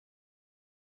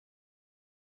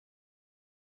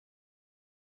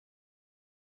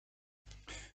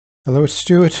Hello, it's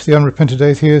Stuart, the unrepentant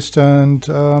atheist, and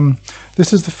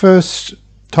this is the first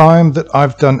time that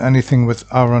I've done anything with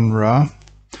Aron Ra.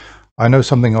 I know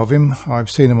something of him.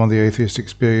 I've seen him on the Atheist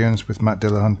Experience with Matt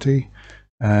Dillahunty,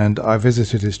 and I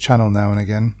visited his channel now and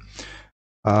again.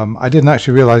 I didn't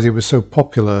actually realize he was so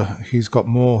popular. He's got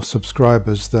more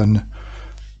subscribers than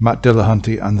Matt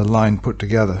Dillahunty and The Line put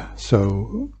together,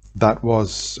 so that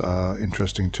was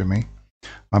interesting to me.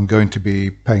 I'm going to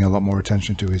be paying a lot more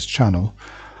attention to his channel.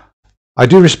 I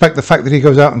do respect the fact that he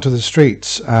goes out into the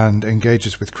streets and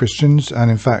engages with Christians, and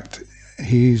in fact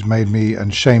he's made me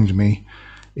and shamed me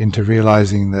into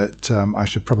realizing that I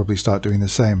should probably start doing the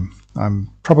same.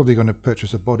 I'm probably going to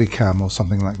purchase a body cam or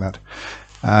something like that,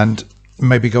 and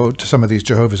maybe go to some of these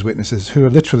Jehovah's Witnesses who are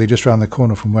literally just around the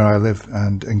corner from where I live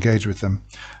and engage with them.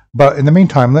 But in the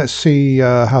meantime, let's see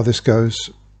how this goes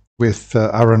with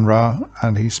Aron Ra,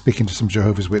 and he's speaking to some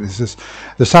Jehovah's Witnesses.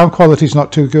 The sound quality is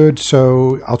not too good,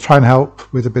 so I'll try and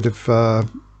help with a bit of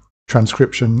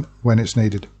transcription when it's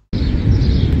needed. What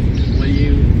are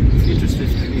you interested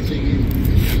in? Anything?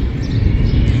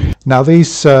 Now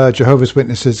these Jehovah's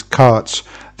Witnesses carts,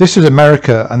 this is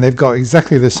America, and they've got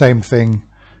exactly the same thing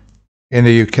in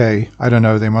the UK. I don't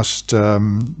know, they must, I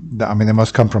mean, they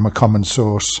must come from a common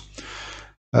source.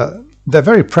 They're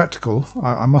very practical,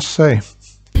 I must say.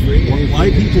 Why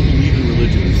people believe in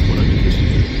religion is what I'm interested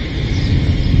in.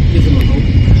 Give them a hope.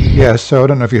 Yeah, so I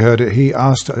don't know if you heard it.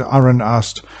 Aron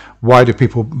asked, why do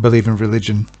people believe in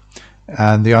religion?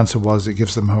 And the answer was, it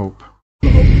gives them hope. Hope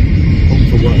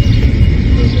for what? For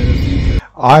a better future.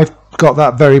 I've got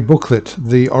that very booklet,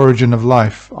 The Origin of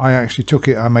Life. I actually took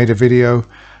it, I made a video,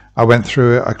 I went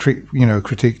through it, I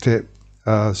critiqued it.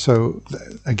 So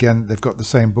again, they've got the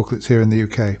same booklets here in the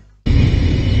UK.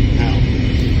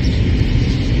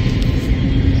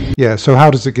 Yeah, so how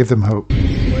does it give them hope?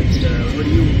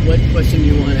 What question do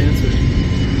you want answered?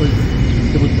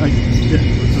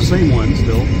 It's the same one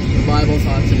still. The Bible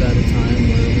talks about a time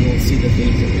where we won't see the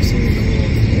things that we're seeing in the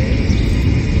world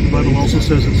today. The Bible also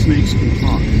says that snakes can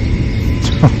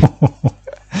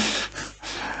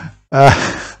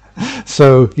talk.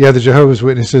 So yeah, the Jehovah's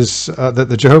Witnesses, that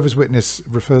the Jehovah's Witness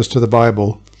refers to the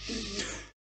Bible.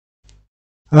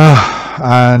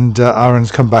 And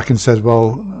Aron's come back and said,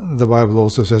 well, the Bible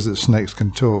also says that snakes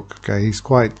can talk. Okay, he's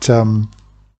quite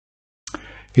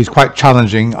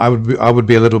challenging. I would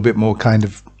be a little bit more kind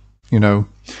of,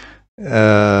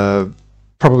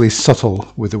 probably subtle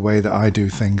with the way that I do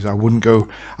things. I wouldn't go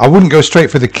straight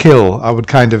for the kill. I would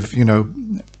kind of,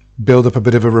 build up a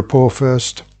bit of a rapport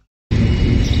first.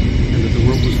 And that the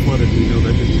world was flooded, we know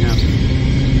that didn't happen.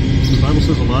 The Bible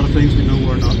says a lot of things we know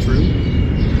are not true.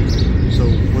 So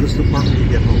what is the part where we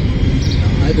get hope?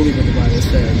 I believe what the Bible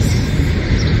says.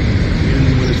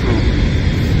 Even when it's wrong.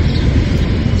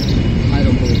 I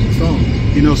don't believe it's wrong.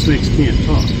 You know snakes can't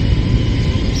talk.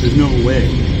 There's no way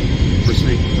for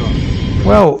snakes to talk.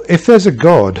 Well, if there's a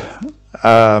God,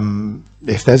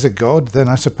 then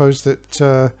I suppose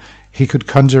that he could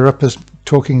conjure up a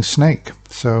talking snake.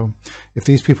 So if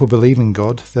these people believe in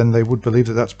God, then they would believe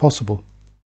that that's possible.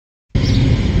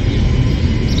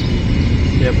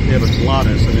 They have a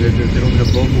glottis. I mean, they don't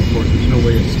have vocal cords. There's no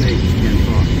way a snake can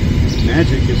talk.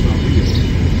 Magic is not real.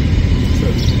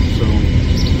 So,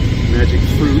 magic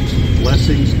fruit,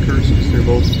 blessings, curses, they're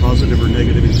both positive or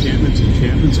negative enchantments.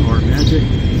 Enchantments are magic.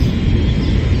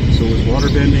 So is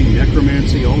waterbending,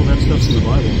 necromancy, all of that stuff's in the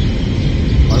Bible.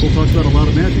 The Bible talks about a lot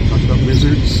of magic. Talks about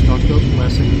wizards, talks about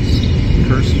blessings,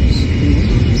 curses.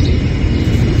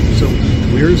 So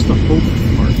where's the hope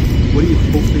part? What are you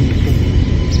hoping for?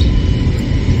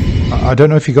 I don't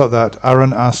know if you got that.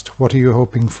 Aron asked, what are you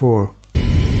hoping for? Do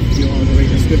you want to read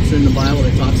the scripture in the Bible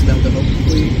that talks about the hope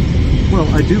for you? Well,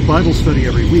 I do Bible study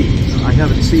every week. I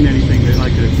haven't seen anything that I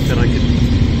could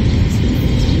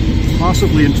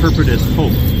possibly interpret as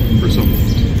hope for someone.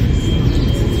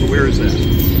 So where is that?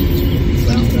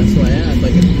 Well, that's why I asked.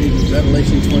 Like in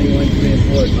Revelation 21, 3 and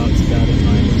 4, it talks about a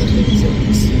time when the things that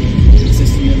we see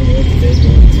existing in the world today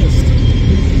don't exist.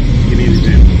 Give me an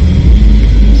example.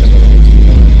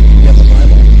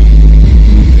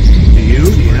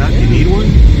 You need one?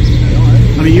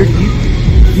 I mean, you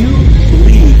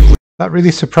believe. That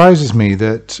really surprises me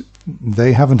that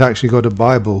they haven't actually got a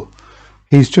Bible.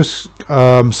 He's just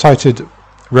cited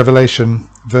Revelation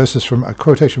verses from a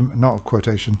quotation, not a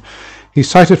quotation. He's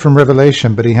cited from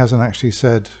Revelation, but he hasn't actually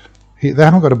said, they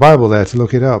haven't got a Bible there to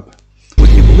look it up. What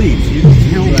you believe, you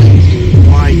tell me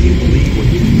why you believe what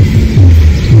you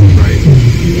believe. Right?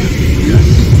 Yes.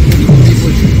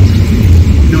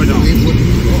 No, I don't.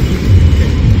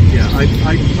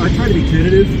 I try to be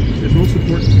tentative. The most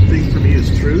important thing for me is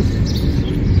truth,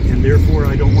 and and therefore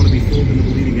I don't want to be fooled into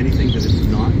believing anything that is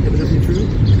not evidently true.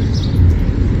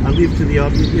 I leave to the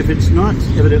obvious. If it's not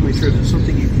evidently true, if it's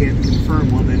something you can't confirm,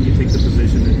 well, then you take the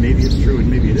position that maybe it's true and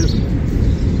maybe it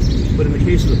isn't. But in the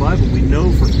case of the Bible, we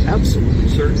know for absolutely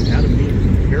certain Adam and Eve is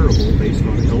a parable based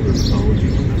on elder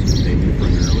mythology from Mesopotamia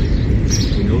primarily.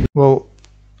 We know that. Well,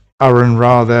 Aron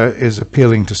Ra there is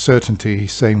appealing to certainty.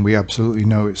 He's saying we absolutely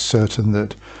know it's certain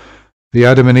that the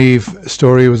Adam and Eve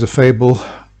story was a fable.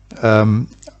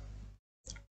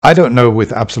 I don't know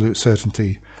with absolute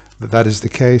certainty that that is the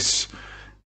case.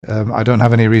 I don't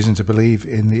have any reason to believe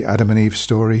in the Adam and Eve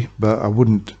story, but I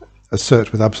wouldn't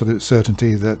assert with absolute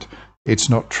certainty that it's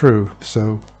not true.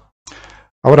 So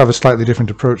I would have a slightly different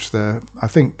approach there. I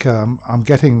think I'm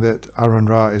getting that Aron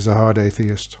Ra is a hard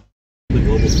atheist. The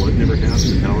global flood never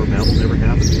happened, the Tower of Babel never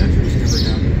happened, the Exodus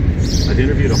never happened. I've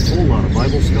interviewed a whole lot of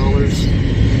Bible scholars.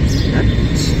 That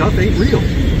stuff ain't real.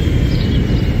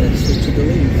 That's what you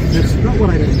believe. That's not what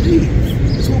I believe.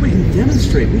 It's what we can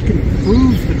demonstrate. We can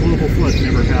prove the global flood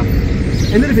never happened.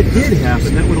 And that if it did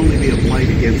happen, that would only be a blight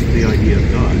against the idea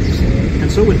of God.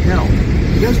 And so would hell.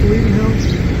 You guys believe in hell?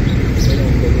 I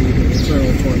don't believe in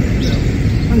eternal torment,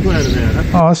 no. I'm glad of that.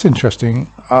 Oh, that's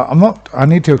interesting. I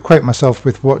need to equate myself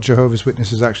with what Jehovah's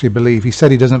Witnesses actually believe. He said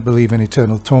he doesn't believe in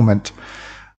eternal torment,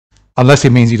 unless he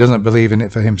means he doesn't believe in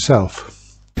it for himself.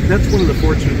 That's one of the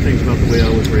fortunate things about the way I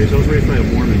was raised. I was raised by a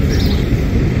Mormon family.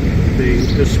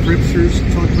 The scriptures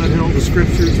talk about hell. The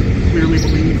scriptures clearly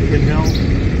believe in hell,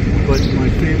 but my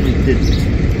family didn't.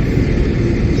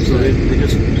 So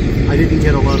I didn't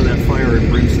get a lot of that fire and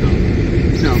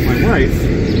brimstone. Now, my wife,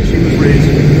 she was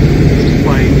raised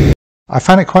by... I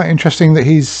find it quite interesting that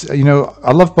he's,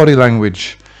 I love body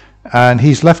language, and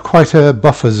he's left quite a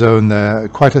buffer zone there,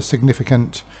 there's quite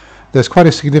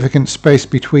a significant space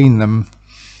between them.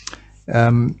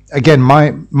 Again,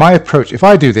 my approach, if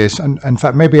I do this, and in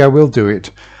fact maybe I will do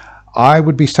it, I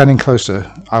would be standing closer.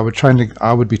 I would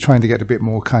be trying to get a bit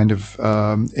more kind of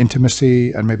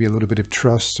intimacy and maybe a little bit of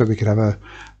trust, so we could have a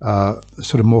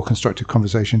sort of more constructive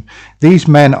conversation. These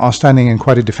men are standing in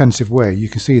quite a defensive way. You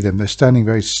can see them. They're standing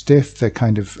very stiff. They're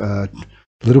kind of a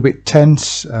little bit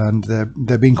tense, and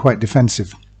they're being quite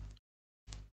defensive.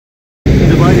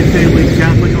 Divided family,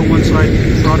 Catholic on one side,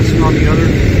 Protestant on the other,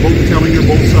 both telling her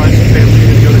both sides of the family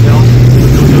can go to hell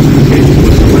with no justification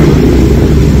whatsoever.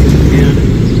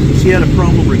 And she had a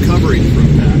problem recovering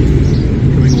from that,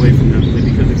 coming away from that,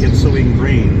 because it gets so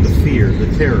ingrained, the fear, the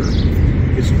terror,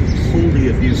 is wholly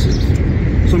abusive.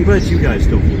 So I'm glad you guys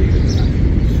don't believe in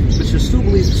that. But you still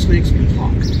believe the snakes can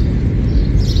talk.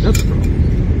 That's a problem.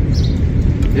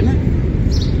 Isn't it?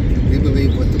 We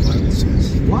believe what the Bible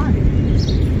says. Why?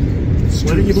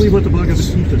 Why don't you believe what the Bhagavad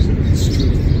Gita says? It's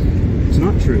truth. It's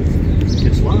not truth.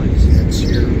 It's lies. That's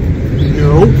here.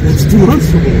 No, that's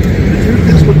demonstrable. The truth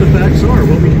is what the facts are,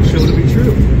 what we can show to be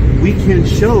true. We can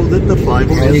show that the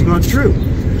Bible is not true.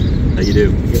 How you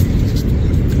do?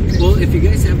 Well, if you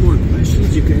guys have more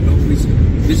questions, you can always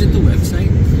visit the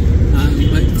website.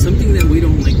 But something that we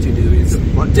don't like to do is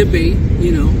debate,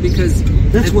 because...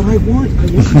 That's what I want. I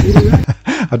want to do that.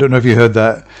 I don't know if you heard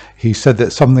that. He said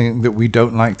that something that we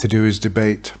don't like to do is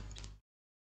debate.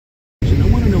 I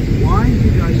want to know why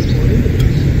you guys are bought into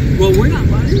this. Well, we're not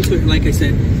bought into it. Like I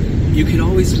said, you can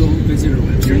always go visit our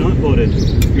website. You're not bought into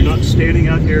it. You're not standing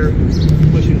out here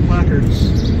pushing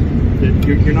placards. That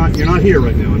you're not here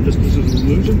right now. This is an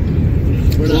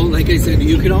illusion. Well, like I said,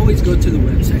 you can always go to the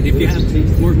website if you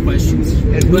have more questions.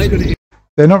 And who's going to...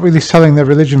 They're not really selling their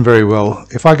religion very well.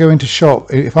 If I go into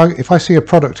shop, if I see a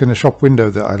product in a shop window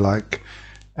that I like,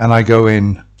 and I go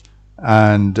in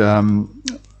and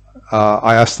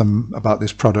I ask them about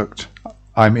this product,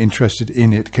 I'm interested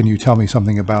in it, can you tell me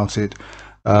something about it,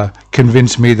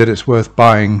 convince me that it's worth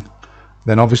buying,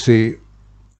 then obviously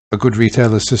a good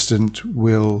retail assistant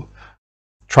will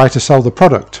try to sell the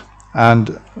product.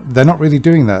 And they're not really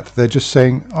doing that. They're just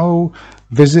saying, oh,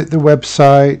 visit the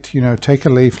website, take a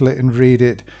leaflet and read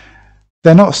it.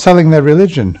 They're not selling their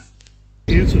religion.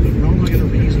 Answer them. How am I going to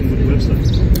reason with the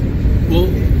website?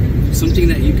 Well, something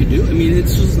that you could do. I mean,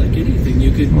 it's just like anything.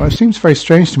 You could... Well, it seems very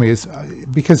strange to me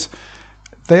because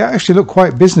they actually look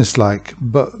quite businesslike,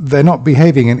 but they're not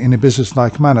behaving in a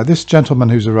businesslike manner. This gentleman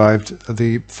who's arrived,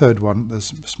 the third one, the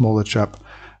smaller chap,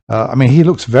 I mean, he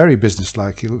looks very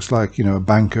businesslike. He looks like, a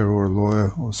banker or a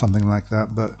lawyer or something like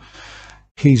that, but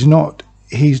he's not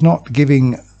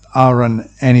giving Aron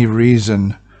any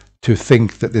reason to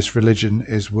think that this religion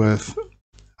is worth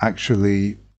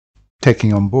actually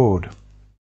taking on board.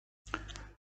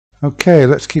 Okay,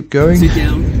 let's keep going. Sit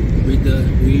down,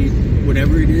 read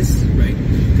whatever it is, right?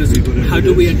 Because how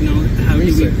do we acknowledge? How do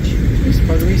we? It's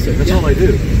part of research. That's all I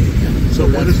do. So So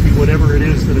what is whatever it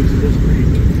is that is this creed?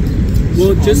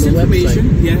 Well, just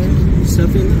information, yeah,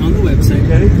 stuff on the website.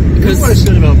 Okay. Because Because what I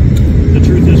said about the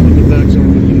truth is what the facts are,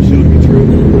 what can show to be true,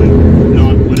 and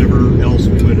not whatever else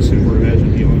we might assume or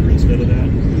imagine beyond or instead of that.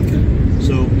 okay.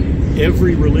 So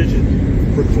every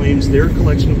religion proclaims their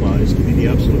collection of lies to be the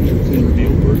absolute truth and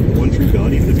revealed word of one true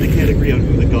God, even if they can't agree on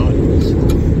who the God is.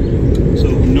 So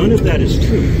none of that is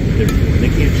true. They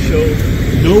can't show,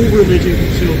 no religion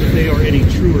can show that they are any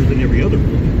truer than every other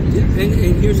religion. Yeah, and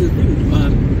here's the thing.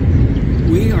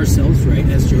 We ourselves, right,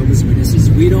 as Jehovah's Witnesses,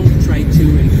 we don't try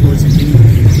to enforce anything.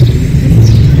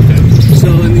 So,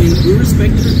 I mean, we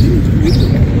respect their opinion. We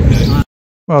do.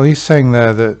 Well, he's saying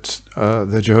there that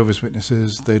the Jehovah's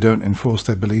Witnesses, they don't enforce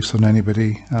their beliefs on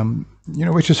anybody, you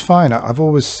know, which is fine. I've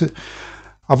always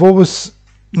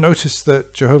noticed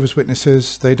that Jehovah's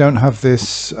Witnesses, they don't have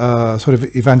this sort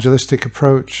of evangelistic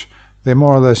approach. They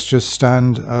more or less just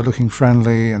stand looking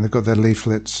friendly, and they've got their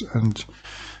leaflets, and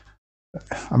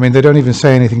I mean, they don't even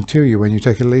say anything to you when you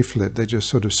take a leaflet. They just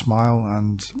sort of smile,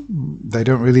 and they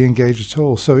don't really engage at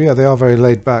all. So yeah, they are very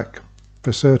laid back,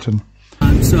 for certain.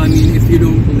 So, I mean, if you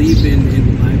don't believe in the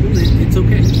Bible, it's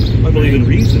okay. I believe in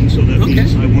reason, so that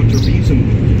means I want to reason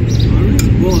with you. All right.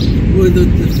 Well,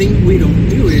 the thing we don't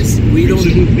do is we don't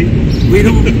try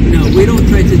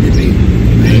to debate.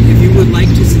 Right? If you would like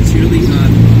to sincerely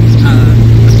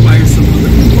acquire some other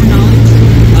more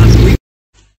knowledge,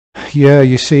 Yeah,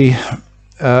 you see,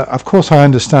 of course I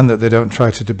understand that they don't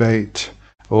try to debate,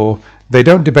 or they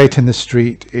don't debate in the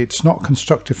street. It's not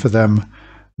constructive for them.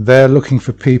 They're looking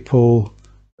for people,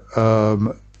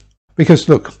 because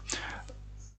look,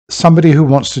 somebody who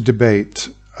wants to debate,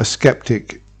 a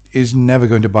skeptic, is never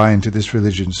going to buy into this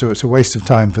religion. So it's a waste of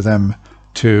time for them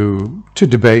to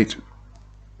debate.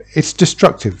 It's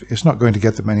destructive. It's not going to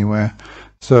get them anywhere.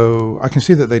 So I can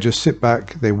see that they just sit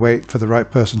back, they wait for the right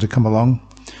person to come along,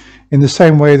 in the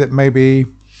same way that maybe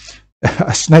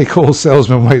a snake oil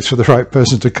salesman waits for the right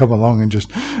person to come along and just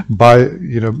buy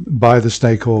the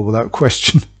snake oil without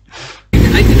question.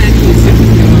 I can actually sit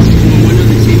with you on one of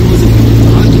the tables and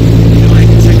talk. You know, I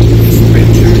can check the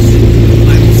scriptures, the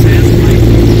Bible says, like,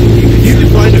 You can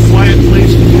find a quiet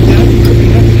place to do that. I'd be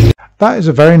happy to. That is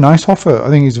a very nice offer. I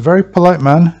think he's a very polite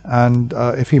man, and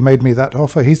if he made me that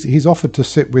offer, he's offered to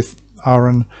sit with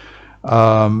Aron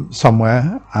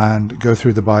somewhere and go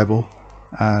through the Bible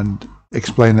and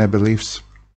explain their beliefs.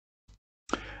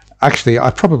 Actually,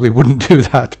 I probably wouldn't do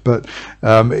that, but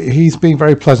he's being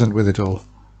very pleasant with it all.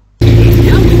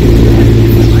 yeah, we can do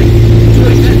that. Like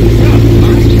that. Yeah.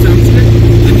 All right, sounds good.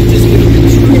 Let me just get a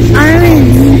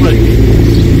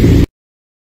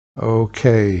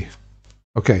picture.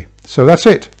 Okay, so that's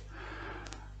it.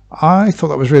 I thought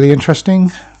that was really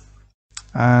interesting,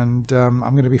 and I'm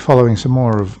going to be following some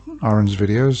more of Aron's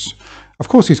videos. Of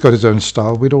course, he's got his own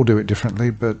style. We'd all do it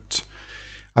differently, but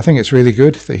I think it's really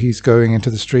good that he's going into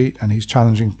the street and he's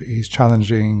challenging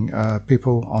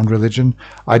people on religion.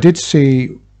 I did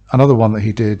see another one that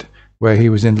he did where he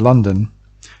was in London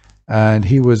and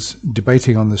he was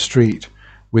debating on the street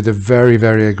with a very,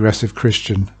 very aggressive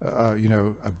Christian,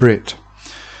 a Brit.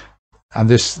 And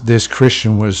this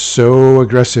Christian was so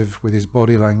aggressive with his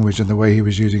body language and the way he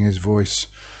was using his voice.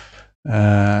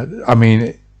 I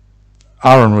mean,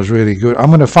 Aron was really good. I'm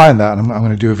going to find that and I'm going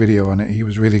to do a video on it. He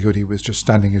was really good. He was just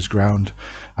standing his ground.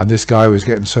 And this guy was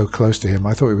getting so close to him.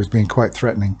 I thought he was being quite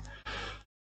threatening.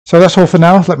 So that's all for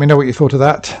now. Let me know what you thought of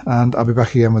that. And I'll be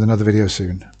back again with another video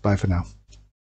soon. Bye for now.